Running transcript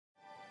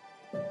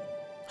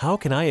How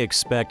can I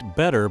expect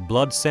better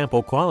blood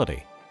sample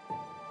quality?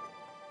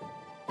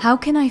 How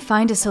can I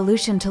find a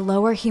solution to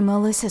lower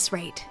hemolysis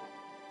rate?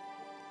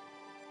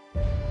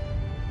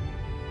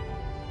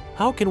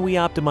 How can we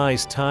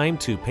optimize time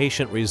to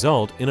patient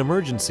result in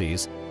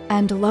emergencies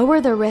And lower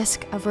the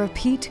risk of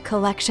repeat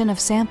collection of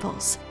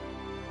samples?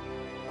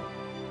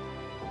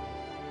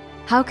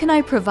 How can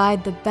I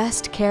provide the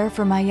best care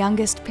for my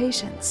youngest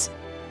patients?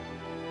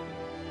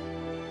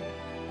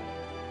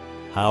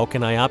 How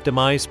can I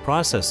optimize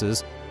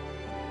processes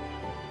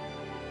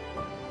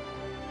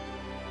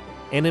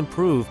and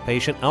improve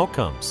patient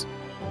outcomes?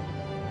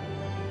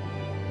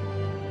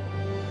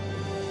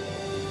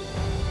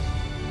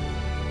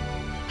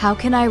 How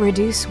can I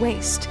reduce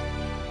waste?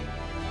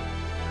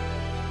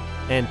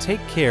 And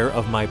take care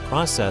of my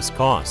process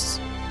costs?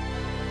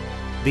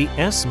 The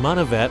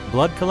S-Monovette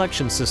blood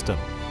collection system.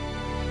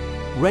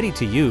 Ready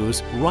to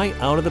use right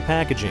out of the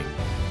packaging.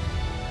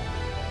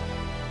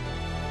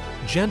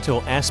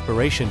 Gentle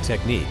aspiration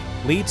technique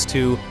leads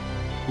to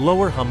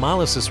lower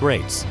hemolysis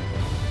rates,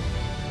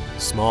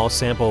 small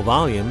sample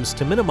volumes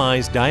to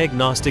minimize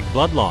diagnostic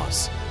blood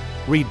loss,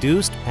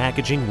 reduced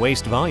packaging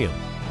waste volume,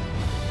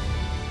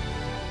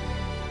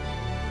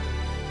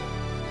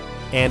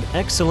 and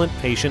excellent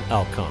patient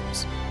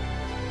outcomes.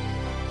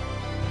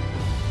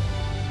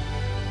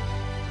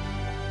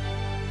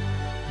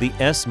 The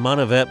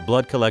S-Monovette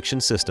blood collection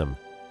system.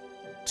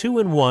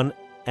 2-in-1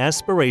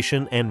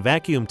 aspiration and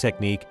vacuum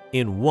technique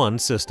in one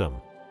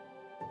system.